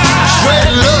testify.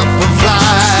 Straighten up and fly.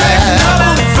 Straighten up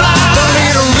and fly. Don't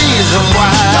need a reason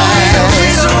why. Don't need a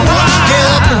reason why. Get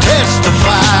up and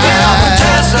testify. Get up and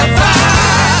testify.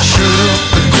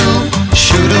 Shoot-a-doo,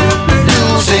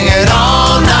 shoot-a-doo, sing it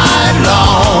all night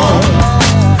long.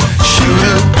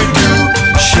 Shoot-a-doo,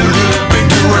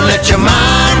 shoot-a-doo, and let your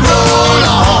mind roll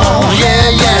on. Yeah,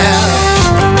 yeah.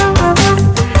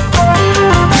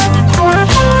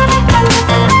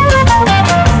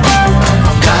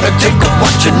 Take up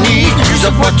what you need, use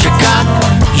up what you got,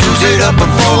 use it up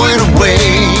and throw it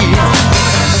away.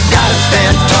 Gotta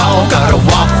stand tall, gotta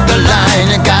walk the line,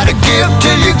 you gotta give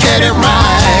till you get it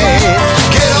right.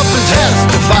 Get up and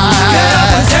testify. Get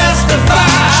up and testify.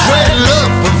 Straighten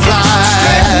up and fly.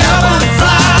 Straighten up and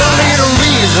fly. Don't need a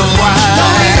reason why.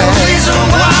 Don't need a reason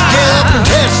why. Get up and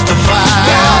testify.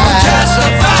 Get up and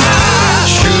testify.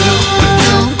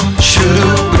 Shoot-a-doo,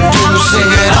 shoot-a-doo,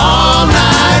 sing it all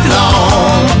night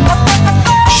long.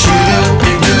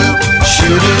 Shoot-a-doo,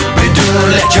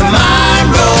 let your mind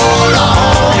roll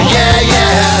on, yeah,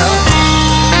 yeah.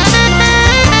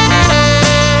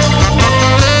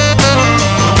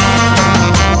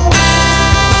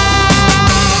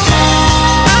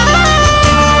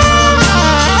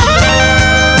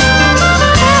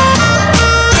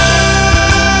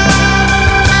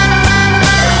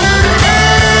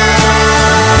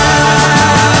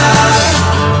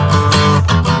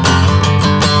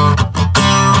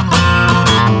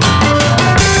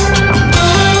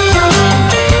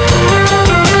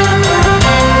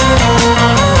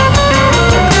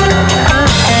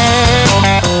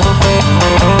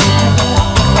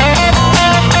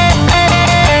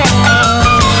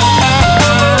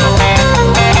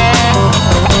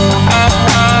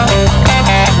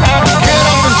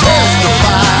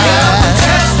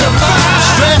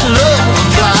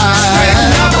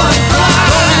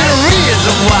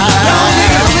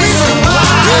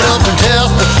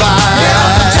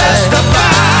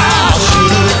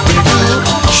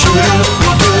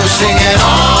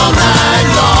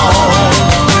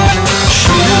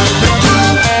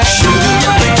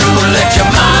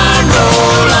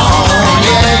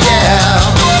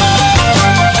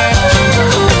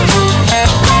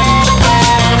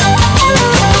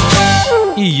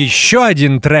 Еще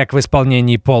один трек в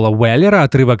исполнении Пола Уэллера,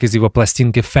 отрывок из его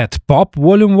пластинки Fat Pop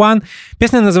Volume 1.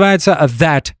 Песня называется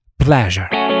That Pleasure.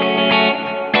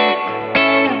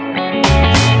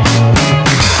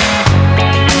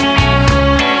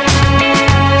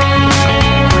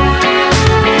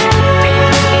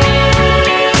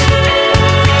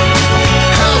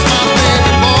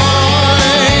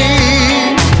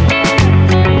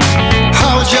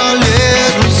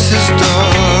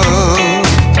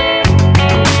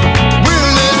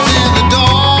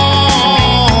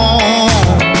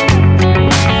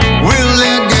 We'll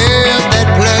let get that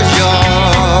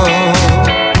pleasure.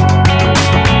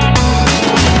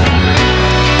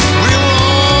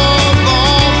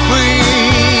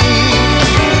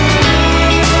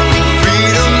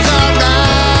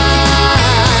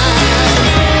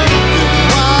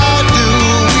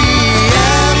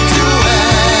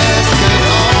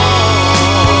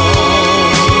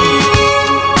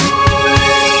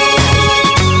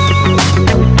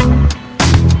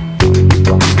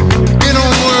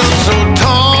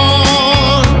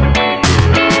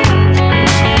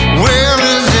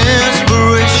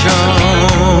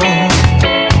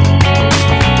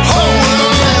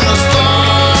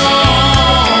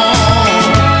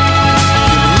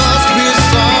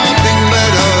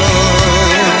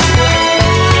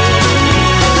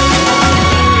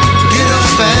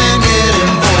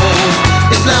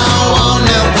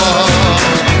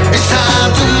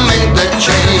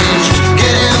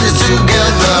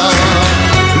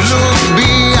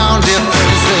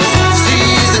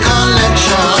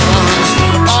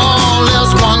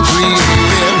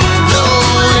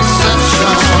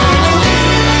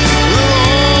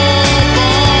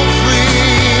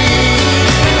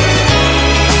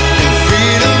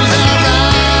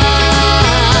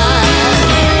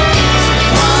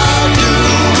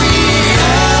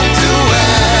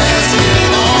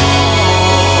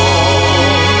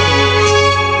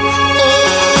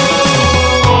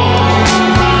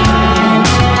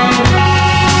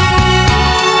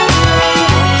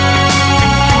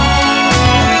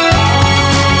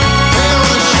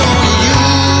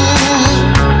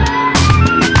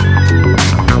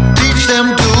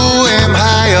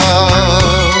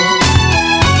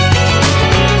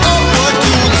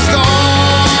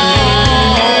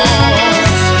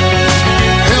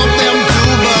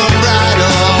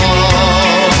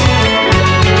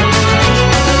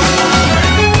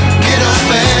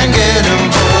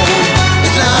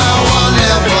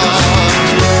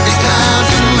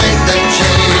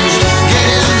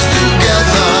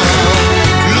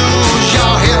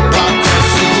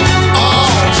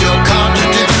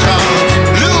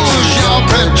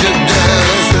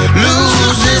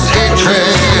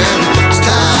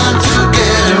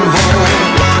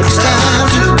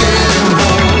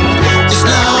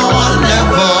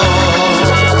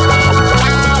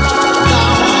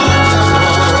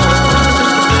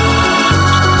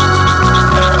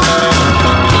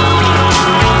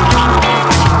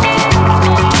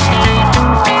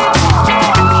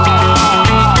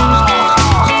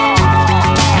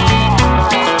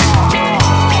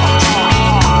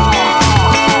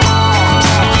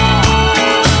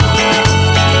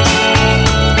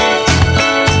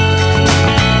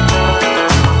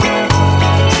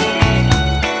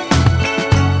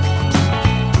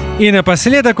 И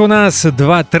напоследок у нас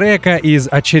два трека из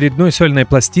очередной сольной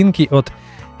пластинки от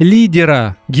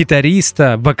лидера,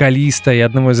 гитариста, вокалиста и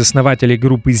одного из основателей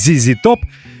группы ZZ Top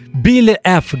Билли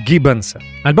Ф. Гиббонса.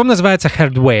 Альбом называется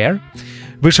Hardware.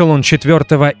 Вышел он 4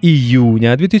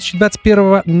 июня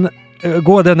 2021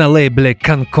 года на лейбле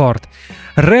Concord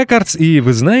Records. И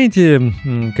вы знаете,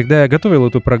 когда я готовил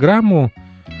эту программу,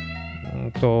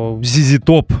 то ZZ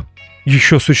Top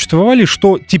еще существовали.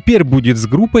 Что теперь будет с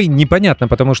группой, непонятно,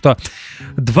 потому что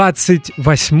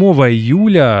 28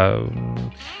 июля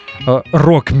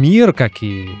рок-мир, как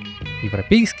и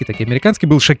европейский, так и американский,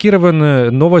 был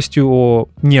шокирован новостью о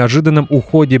неожиданном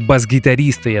уходе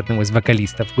бас-гитариста и одного из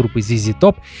вокалистов группы ZZ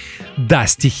Top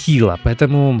Дасти Хилла.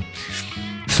 Поэтому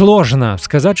сложно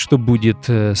сказать, что будет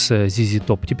с ZZ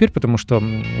Top теперь, потому что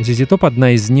ZZ Top одна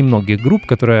из немногих групп,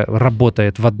 которая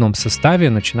работает в одном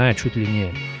составе, начиная чуть ли не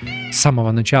с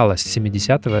самого начала, с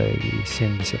 70-го и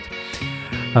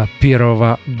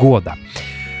 71-го года.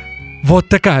 Вот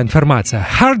такая информация.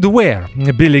 Hardware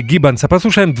Билли Гиббонса.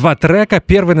 Послушаем два трека.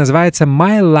 Первый называется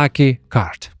My Lucky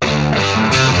Card.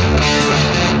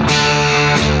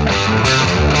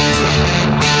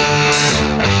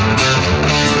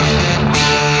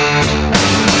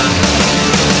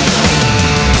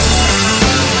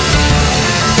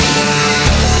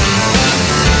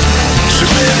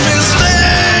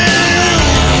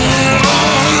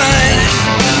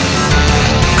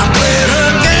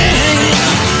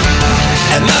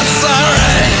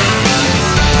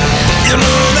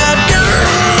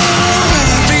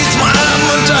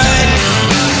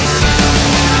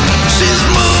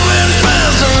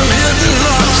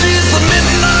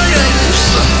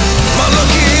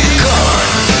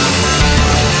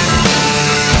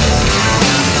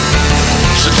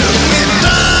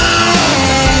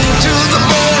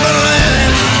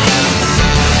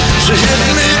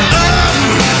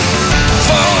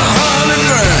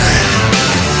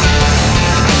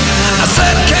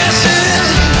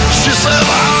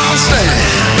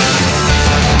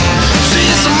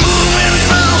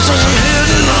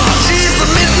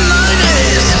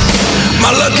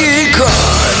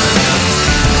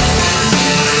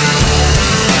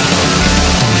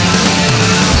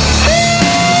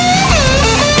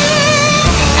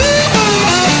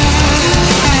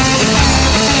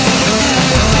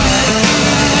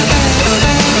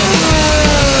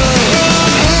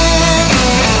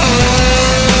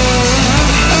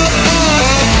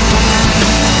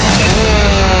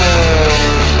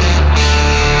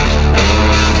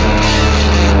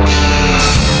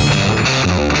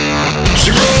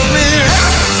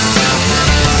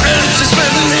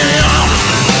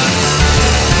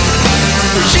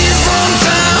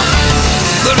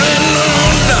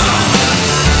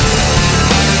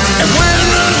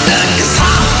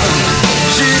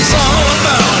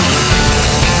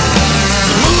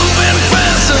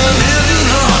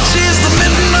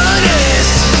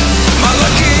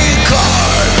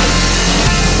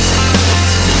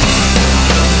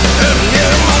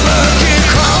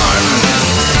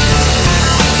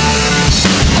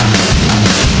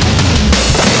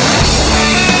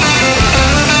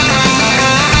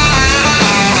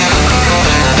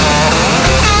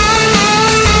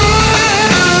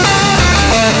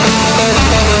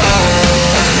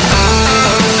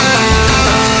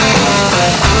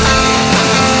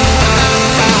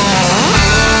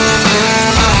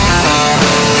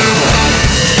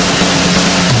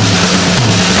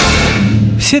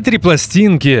 Все три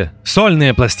пластинки,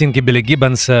 сольные пластинки Билли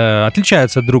Гиббонса,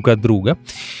 отличаются друг от друга.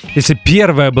 Если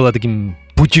первая была таким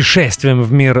путешествием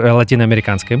в мир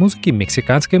латиноамериканской музыки,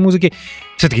 мексиканской музыки,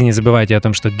 все-таки не забывайте о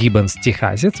том, что Гиббонс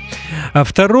техасец. А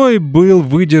второй был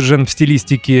выдержан в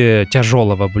стилистике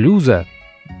тяжелого блюза,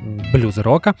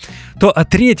 блюз-рока, то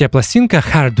третья пластинка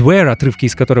Hardware, отрывки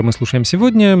из которой мы слушаем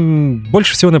сегодня,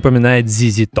 больше всего напоминает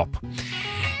ZZ Top.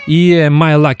 И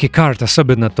My Lucky Card,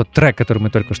 особенно тот трек, который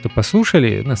мы только что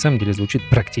послушали, на самом деле звучит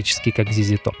практически как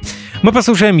ZZ Top. Мы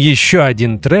послушаем еще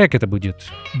один трек, это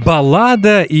будет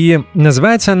баллада, и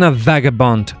называется она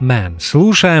Vagabond Man.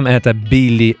 Слушаем, это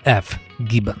Билли Ф.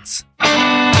 Гиббонс.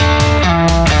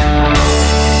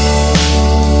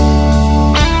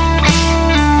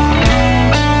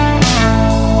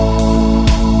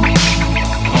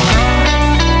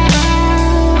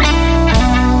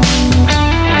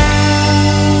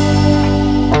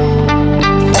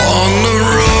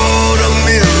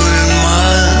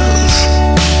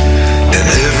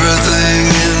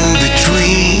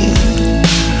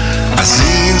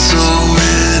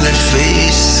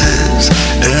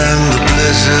 And the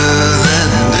pleasure that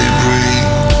they bring,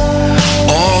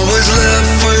 always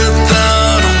left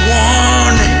without a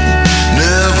warning,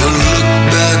 never look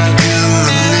back in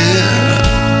the mirror.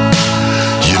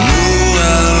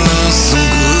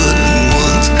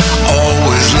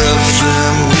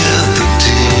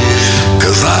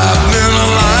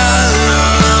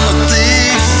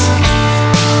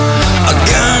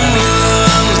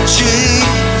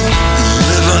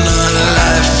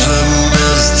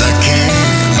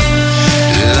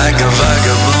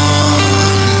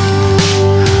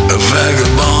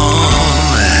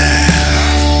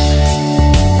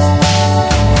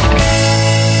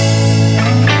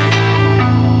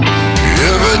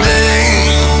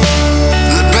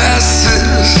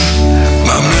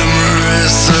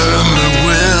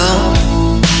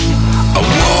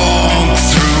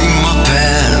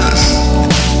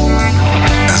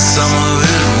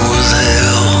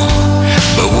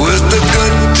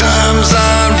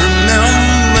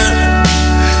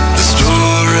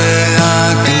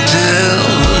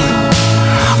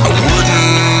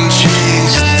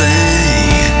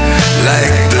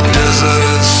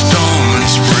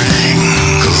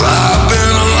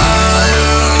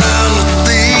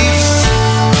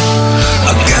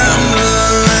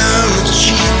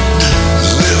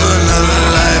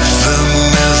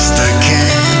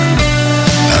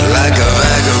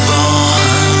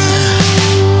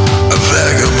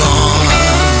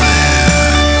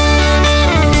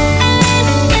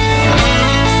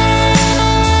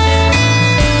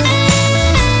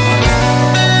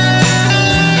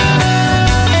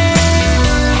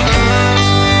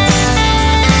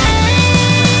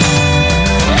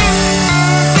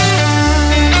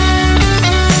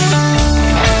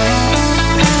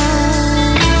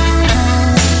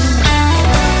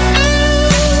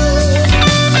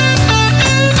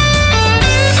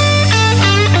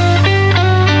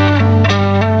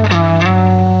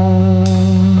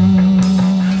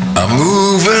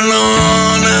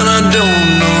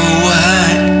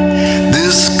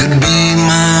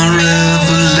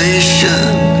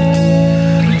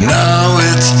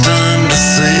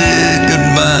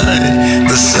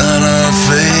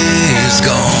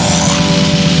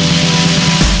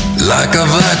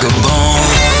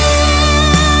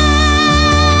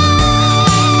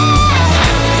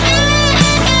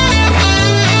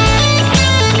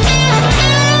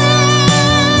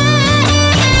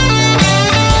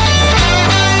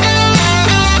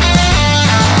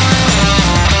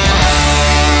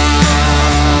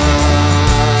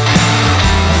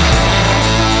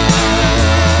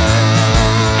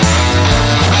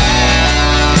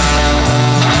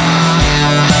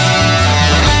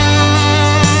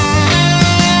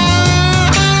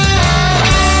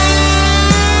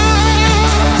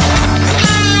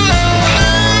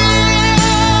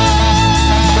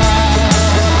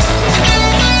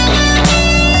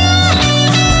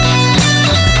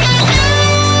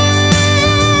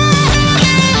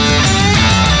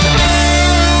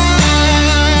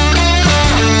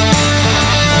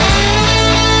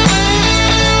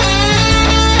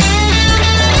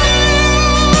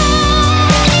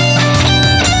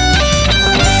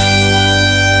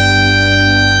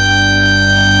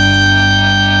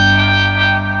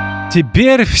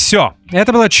 Теперь все.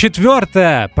 Это была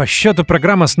 4-я по счету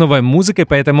программа с новой музыкой,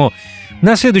 поэтому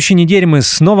на следующей неделе мы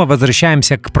снова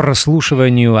возвращаемся к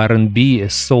прослушиванию R&B,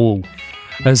 soul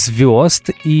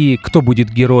звезд. И кто будет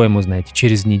героем, узнаете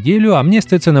через неделю. А мне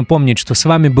остается напомнить, что с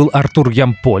вами был Артур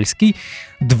Ямпольский.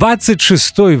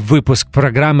 26-й выпуск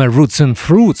программы Roots and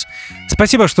Fruits.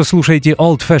 Спасибо, что слушаете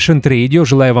Old Fashioned Radio.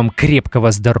 Желаю вам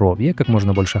крепкого здоровья, как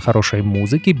можно больше хорошей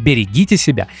музыки. Берегите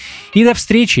себя. И до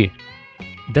встречи.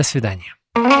 До свидания.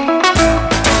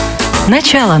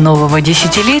 Начало нового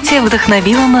десятилетия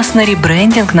вдохновило нас на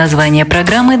ребрендинг названия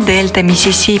программы «Дельта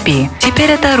Миссисипи».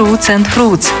 Теперь это Roots and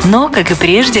Fruits, но, как и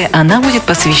прежде, она будет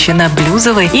посвящена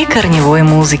блюзовой и корневой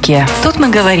музыке. Тут мы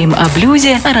говорим о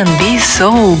блюзе, R&B,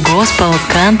 соул, госпел,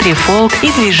 кантри, фолк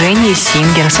и движении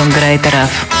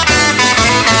сингер-сонграйтеров.